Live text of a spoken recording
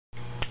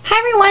Hi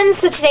everyone,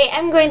 so today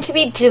I'm going to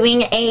be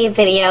doing a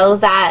video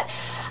that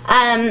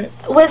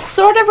was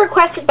sort of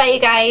requested by you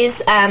guys.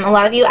 A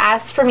lot of you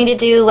asked for me to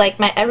do like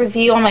a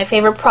review on my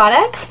favorite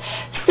products.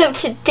 So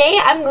today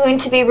I'm going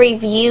to be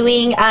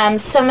reviewing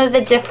some of the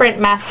different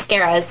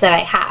mascaras that I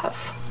have.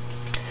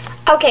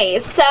 Okay,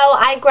 so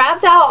I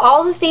grabbed out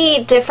all of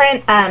the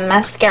different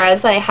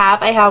mascaras I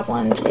have. I have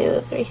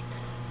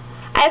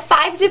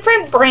 5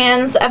 different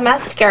brands of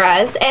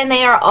mascaras, and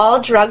they are all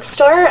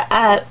drugstore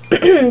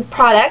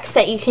products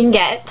that you can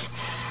get. So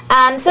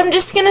I'm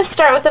just going to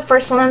start with the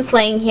first one that's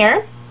laying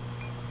here.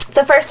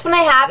 The first one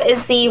I have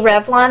is the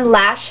Revlon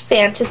Lash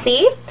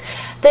Fantasy.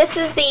 This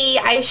is the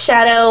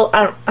eyeshadow,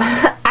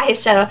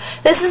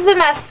 This is the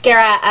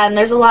mascara.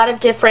 There's a lot of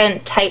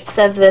different types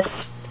of this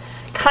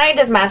kind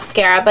of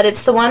mascara, but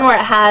it's the one where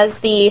it has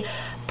the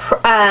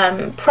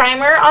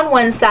primer on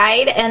one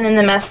side and then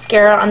the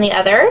mascara on the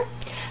other.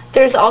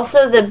 There's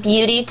also the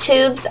beauty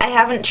tubes. I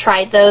haven't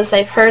tried those.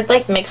 I've heard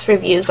like mixed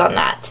reviews on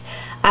that.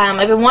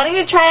 I've been wanting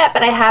to try it,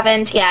 but I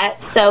haven't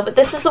yet. But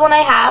this is the one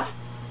I have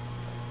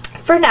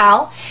for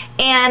now,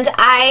 and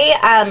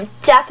I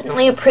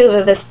definitely approve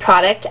of this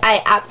product.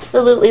 I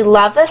absolutely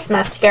love this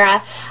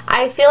mascara.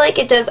 I feel like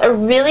it does a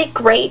really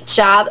great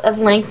job of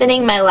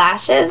lengthening my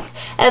lashes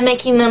and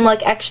making them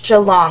look extra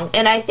long,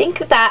 and I think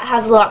that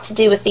has a lot to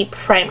do with the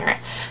primer.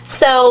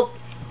 So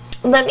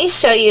let me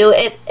show you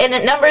it, and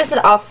it numbers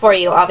it off for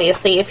you,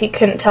 obviously. If you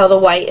couldn't tell, the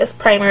white is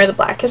primer, the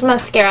black is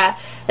mascara,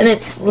 and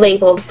it's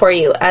labeled for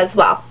you as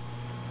well.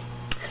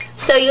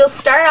 So you'll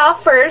start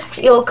off first,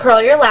 you'll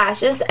curl your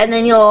lashes, and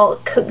then you'll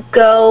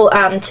go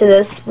to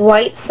this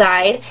white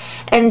side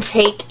and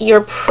take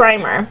your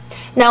primer.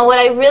 Now what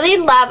I really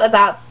love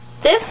about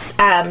this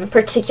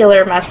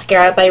particular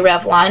mascara by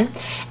Revlon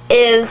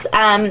is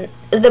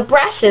the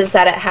brushes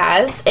that it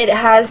has. It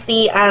has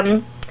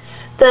the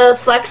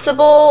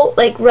flexible,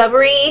 like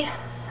rubbery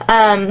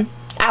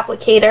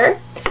applicator,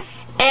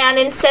 and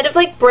instead of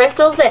like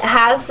bristles, it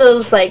has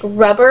those like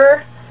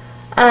rubber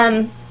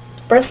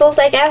bristles,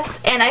 I guess,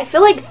 and I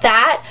feel like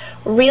that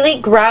really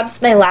grabs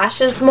my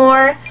lashes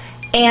more,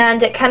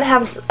 and it kind of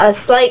has a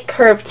slight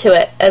curve to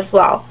it as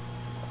well.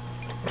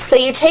 So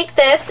you take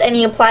this and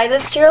you apply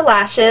this to your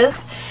lashes,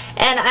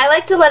 and I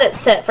like to let it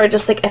sit for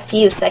just like a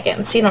few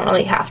seconds. You don't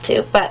really have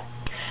to, but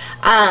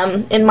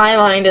in my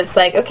mind it's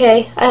like,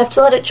 okay, I have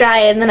to let it dry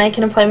and then I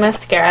can apply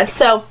mascara.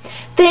 So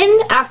then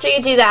after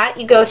you do that,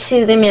 you go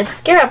to the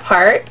mascara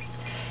part,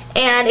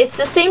 and it's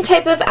the same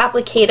type of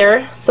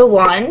applicator, the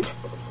wand.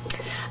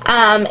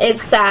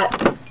 It's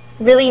that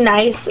really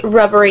nice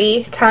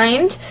rubbery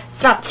kind.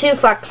 It's not too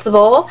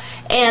flexible,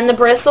 and the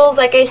bristles,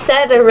 like I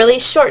said, they're really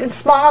short and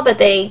small, but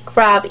they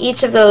grab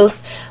each of those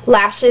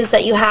lashes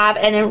that you have,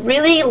 and it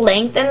really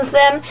lengthens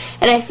them,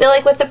 and I feel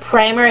like with the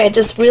primer it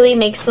just really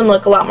makes them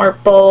look a lot more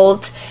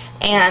bold,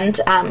 and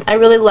I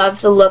really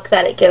love the look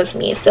that it gives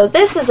me. So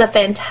this is a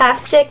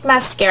fantastic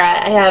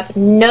mascara. I have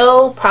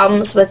no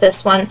problems with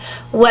this one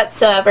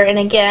whatsoever, and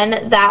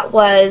again, that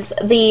was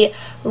the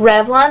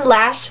Revlon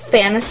Lash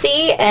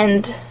Fantasy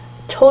and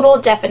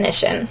Total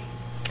Definition.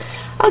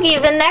 Okay,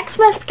 the next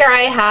mascara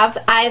I have,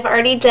 I've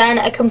already done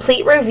a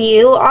complete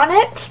review on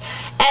it,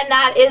 and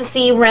that is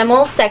the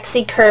Rimmel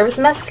Sexy Curves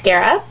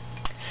Mascara.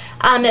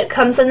 It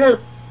comes in the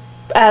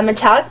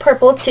metallic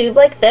purple tube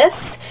like this,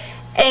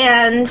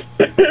 and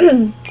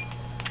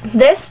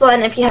this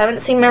one, if you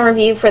haven't seen my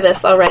review for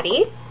this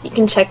already, you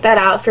can check that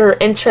out if you're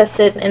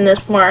interested in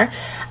this more.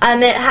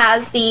 It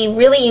has the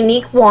really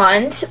unique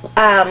wand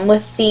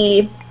with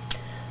the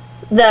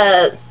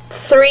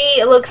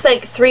it looks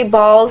like 3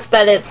 balls,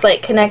 but it's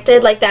like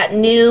connected, like that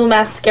new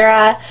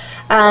mascara.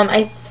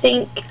 I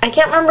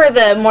can't remember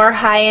the more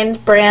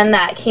high-end brand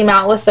that came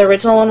out with the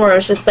original one where it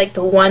was just like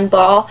the 1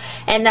 ball,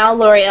 and now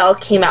L'Oreal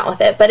came out with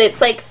it, but it's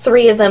like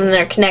 3 of them and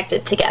they're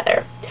connected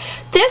together.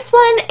 This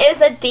one is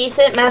a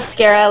decent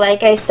mascara,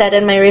 like I said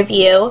in my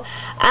review.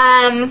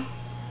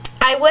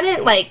 I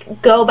wouldn't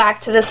like go back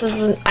to this.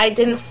 I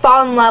didn't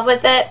fall in love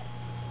with it,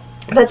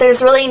 but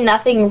there's really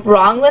nothing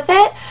wrong with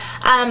it.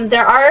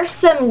 There are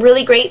some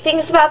really great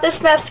things about this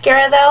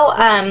mascara though.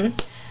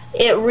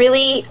 It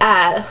really,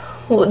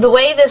 the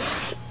way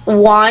this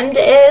wand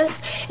is,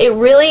 it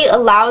really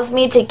allows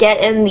me to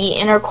get in the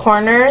inner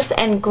corners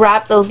and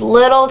grab those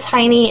little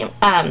tiny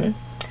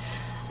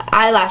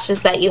eyelashes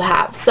that you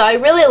have. So I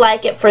really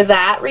like it for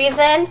that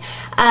reason.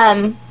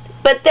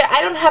 But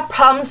I don't have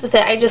problems with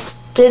it. I just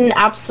didn't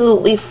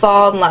absolutely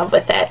fall in love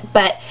with it,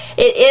 but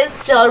it is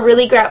still a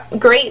really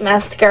great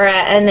mascara,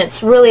 and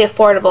it's really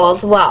affordable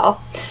as well.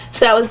 So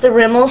that was the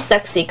Rimmel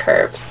Sexy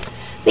Curves.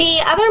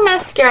 The other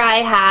mascara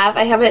I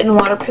have it in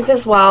waterproof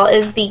as well,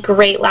 is the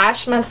Great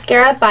Lash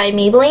Mascara by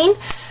Maybelline.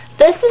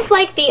 This is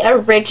like the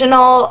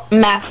original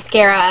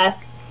mascara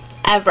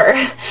ever.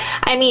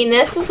 I mean,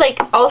 this is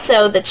like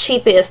also the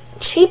cheapest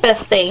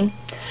thing.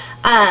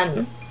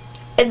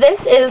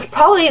 This is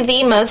probably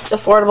the most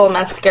affordable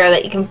mascara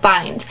that you can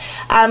find.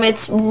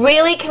 It's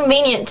really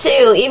convenient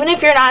too, even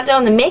if you're not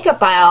doing the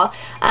makeup aisle.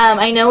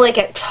 I know like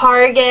at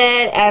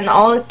Target and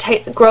all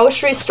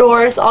grocery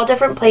stores, all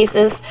different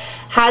places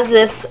has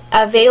this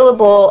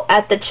available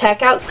at the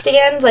checkout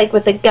stand, like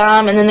with the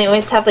gum, and then they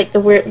always have like the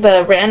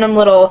random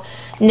little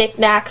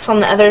knickknacks on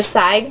the other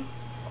side.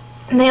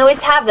 And they always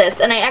have this,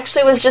 and I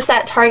actually was just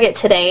at Target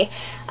today,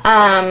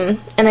 and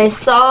I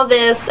saw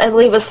this, I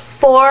believe it was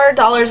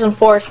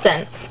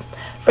 $4.04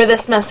 for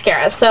this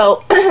mascara.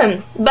 So,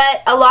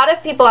 but a lot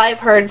of people I've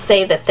heard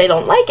say that they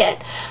don't like it.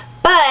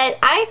 But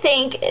I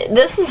think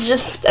this is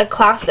just a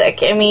classic.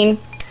 I mean,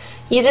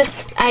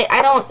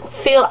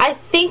 I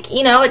think,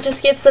 you know, it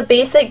just gets the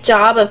basic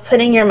job of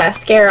putting your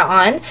mascara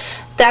on.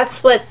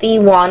 That's what the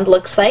wand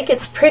looks like.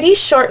 It's pretty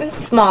short and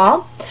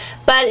small,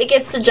 but it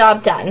gets the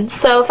job done.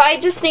 So if I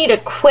just need a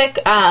quick,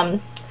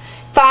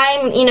 if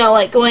I'm, you know,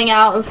 like going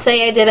out, and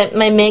say I did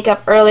my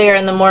makeup earlier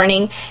in the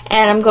morning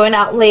and I'm going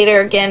out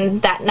later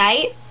again that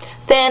night,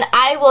 then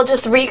I will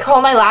just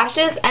recurl my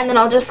lashes and then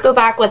I'll just go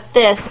back with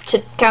this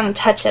to kind of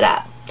touch it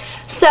up.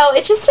 So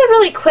it's just a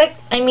really quick,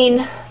 I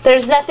mean,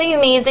 there's nothing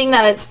amazing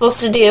that it's supposed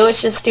to do.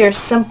 It's just your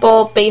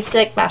simple,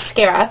 basic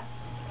mascara.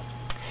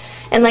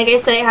 And like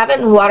I said, I have it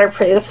in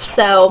waterproof,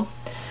 so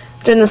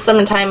during the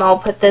summertime I'll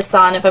put this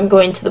on if I'm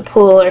going to the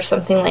pool or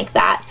something like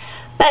that.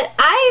 But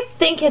I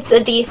think it's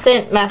a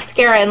decent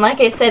mascara, and like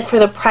I said, for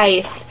the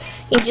price,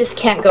 you just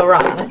can't go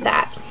wrong with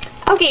that.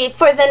 Okay,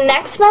 for the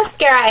next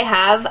mascara I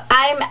have,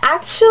 I'm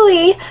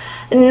actually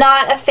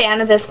not a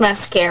fan of this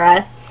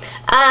mascara.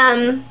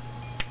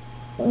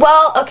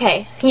 Well,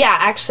 okay, yeah,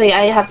 actually,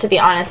 I have to be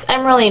honest,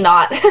 I'm really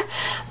not.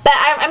 But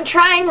I'm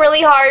trying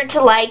really hard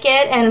to like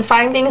it and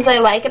find things I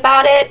like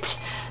about it.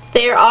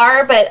 There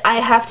are, but I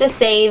have to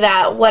say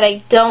that what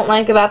I don't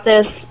like about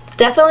this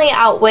definitely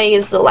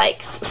outweighs the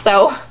likes.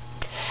 So,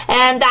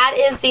 and that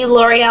is the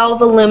L'Oreal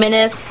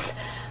Voluminous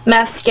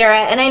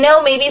Mascara. And I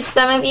know maybe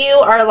some of you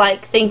are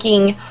like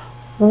thinking,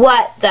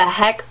 what the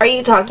heck are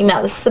you talking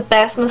about? This is the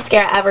best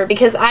mascara ever,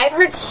 because I've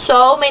heard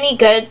so many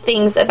good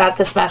things about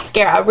this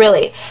mascara,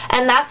 really.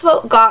 And that's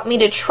what got me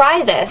to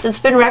try this. It's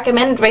been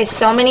recommended by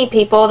so many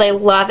people. They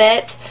love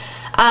it.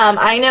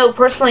 I know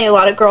personally a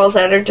lot of girls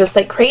that are just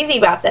like crazy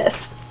about this.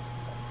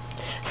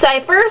 So I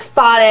first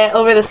bought it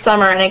over the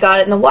summer and I got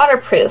it in the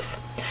waterproof.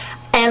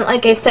 And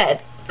like I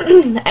said,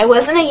 I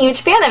wasn't a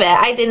huge fan of it.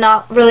 I did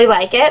not really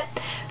like it.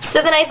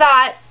 So then I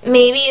thought,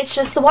 maybe it's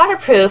just the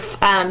waterproof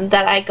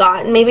that I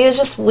got. Maybe it was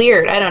just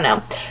weird. I don't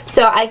know.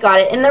 So I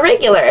got it in the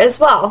regular as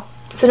well.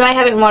 So now I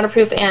have it in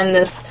waterproof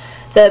and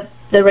the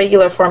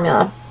regular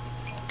formula.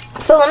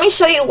 So let me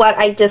show you what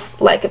I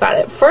dislike about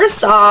it.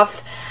 First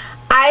off,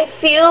 I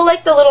feel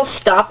like the little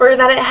stopper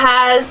that it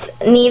has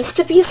needs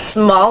to be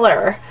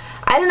smaller.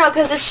 I don't know,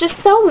 because it's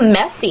just so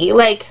messy.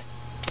 Like,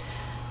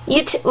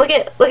 look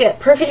at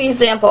perfect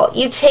example.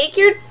 You take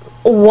your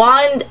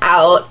wand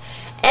out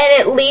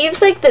and it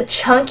leaves like the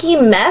chunky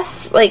mess.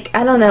 Like,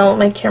 I don't know,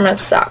 my camera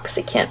sucks.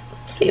 I can't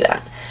see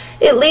that.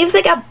 It leaves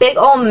like a big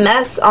old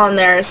mess on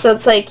there. So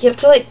it's like you have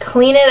to like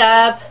clean it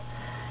up,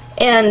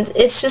 and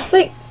it's just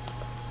like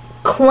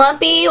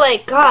clumpy.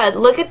 Like, God,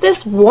 look at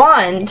this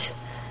wand.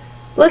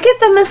 Look at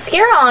the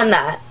mascara on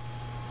that.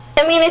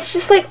 I mean, it's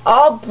just like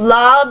all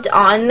blobbed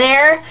on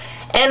there.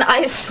 And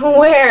I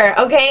swear,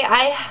 okay,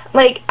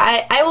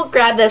 I will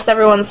grab this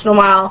every once in a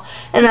while,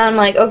 and then I'm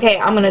like, okay,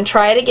 I'm going to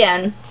try it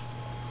again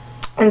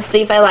and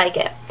see if I like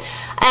it.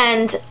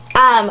 And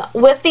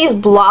with these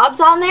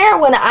blobs on there,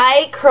 when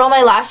I curl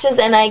my lashes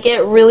and I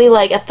get really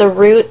like at the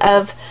root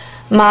of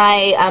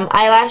my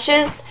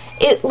eyelashes,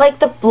 it like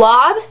the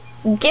blob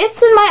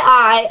gets in my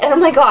eye, and oh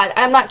my God,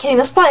 I'm not kidding,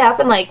 this probably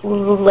happened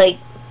like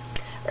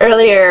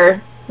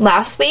earlier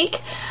last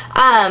week.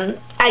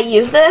 I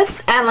used this,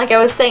 and like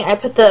I was saying, I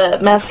put the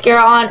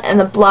mascara on and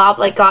the blob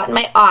like got in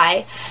my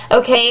eye,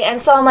 okay, and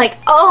so I'm like,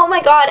 oh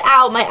my God,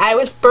 ow, my eye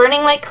was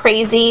burning like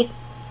crazy,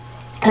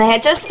 and I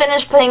had just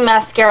finished putting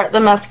the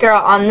mascara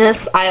on this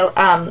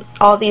eye,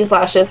 all these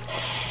lashes,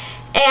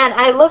 and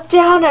I looked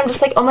down and I'm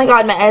just like, oh my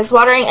God, my eye's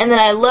watering, and then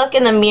I look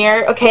in the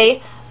mirror,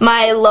 okay,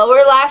 my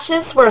lower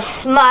lashes were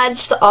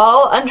smudged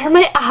all under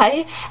my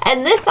eye,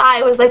 and this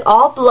eye was like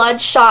all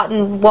bloodshot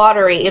and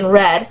watery and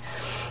red.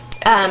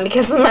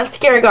 Because the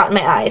mascara got in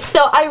my eyes.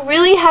 So I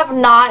really have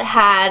not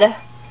had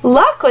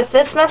luck with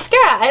this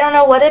mascara. I don't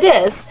know what it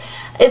is.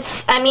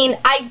 I mean,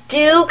 I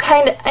do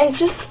kind of,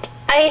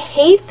 I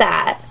hate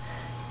that.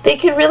 They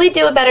could really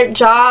do a better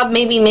job,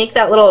 maybe make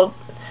that little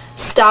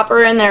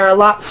stopper in there a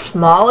lot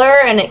smaller,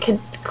 and it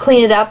could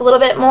clean it up a little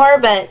bit more,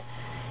 but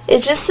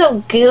it's just so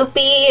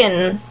goopy,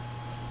 and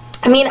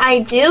I mean, I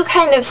do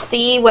kind of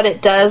see what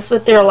it does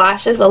with their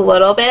lashes a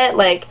little bit,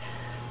 like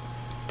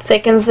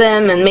thickens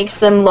them and makes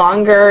them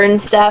longer and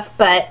stuff,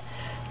 but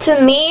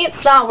to me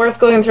it's not worth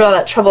going through all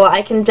that trouble.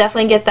 I can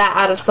definitely get that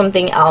out of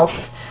something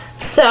else.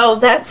 So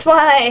that's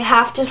why I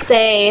have to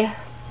say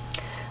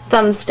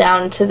thumbs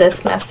down to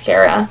this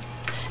mascara.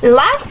 And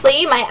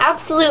lastly, my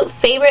absolute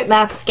favorite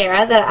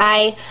mascara that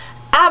I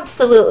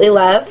absolutely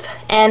love,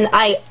 and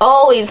I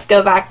always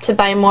go back to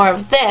buy more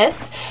of this,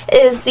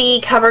 is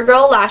the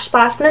CoverGirl Lash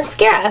Blast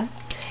Mascara.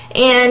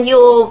 And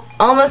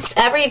almost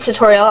every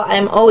tutorial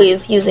I'm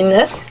always using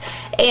this.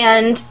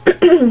 And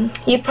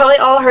you've probably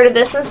all heard of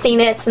this and seen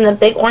it. It's in the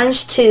big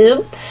orange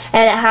tube,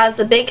 and it has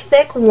the big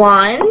thick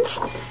wand.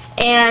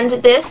 And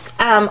this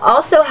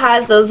also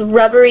has those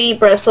rubbery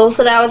bristles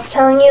that I was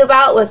telling you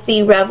about with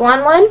the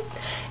Revlon one.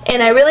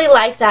 And I really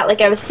like that.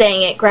 Like I was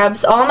saying, it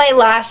grabs all my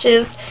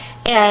lashes,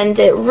 and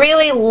it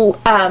really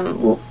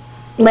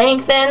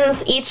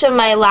lengthens each of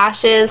my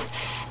lashes.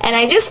 And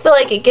I just feel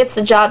like it gets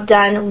the job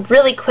done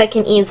really quick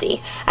and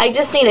easy. I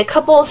just need a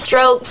couple of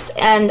strokes,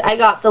 and I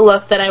got the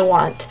look that I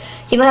want.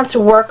 You don't have to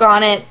work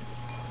on it.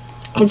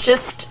 It's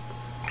just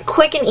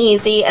quick and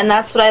easy, and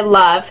that's what I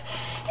love.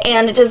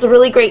 And it does a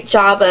really great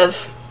job of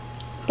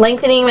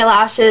lengthening my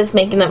lashes,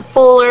 making them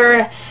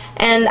fuller,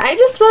 and I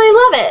just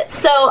really love it.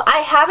 So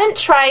I haven't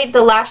tried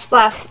the Lash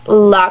Blast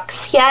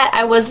Luxe yet.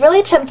 I was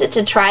really tempted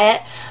to try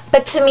it,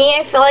 but to me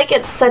I feel like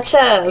it's such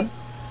a,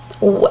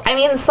 I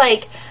mean, it's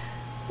like,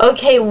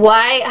 okay,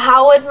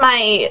 how would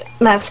my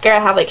mascara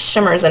have like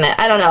shimmers in it?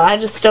 I don't know, I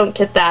just don't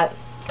get that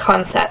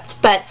concept.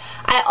 But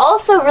I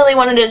also really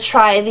wanted to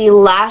try the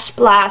Lash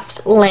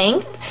Blast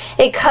Length.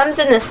 It comes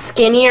in the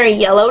skinnier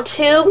yellow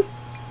tube,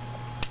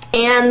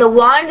 and the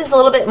wand is a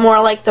little bit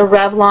more like the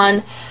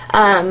Revlon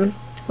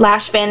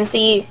Lash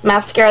Fantasy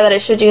mascara that I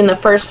showed you in the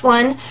first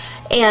one.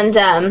 And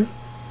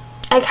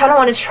I kind of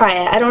want to try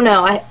it. I don't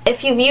know.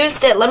 If you've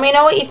used it, let me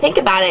know what you think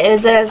about it.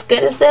 Is it as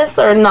good as this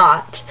or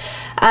not?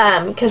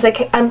 Because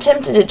I'm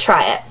tempted to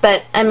try it,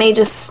 but I may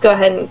just go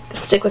ahead and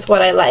stick with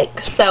what I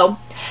like. So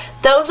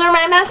those are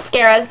my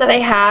mascaras that I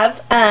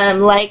have,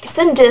 likes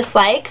and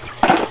dislikes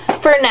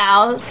for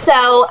now.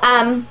 So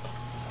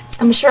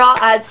I'm sure I'll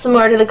add some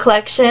more to the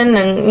collection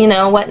and, you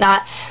know,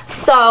 whatnot.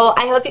 So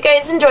I hope you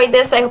guys enjoyed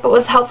this. I hope it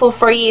was helpful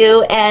for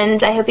you,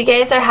 and I hope you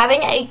guys are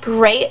having a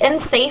great and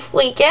safe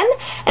weekend,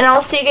 and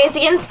I'll see you guys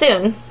again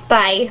soon.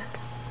 Bye.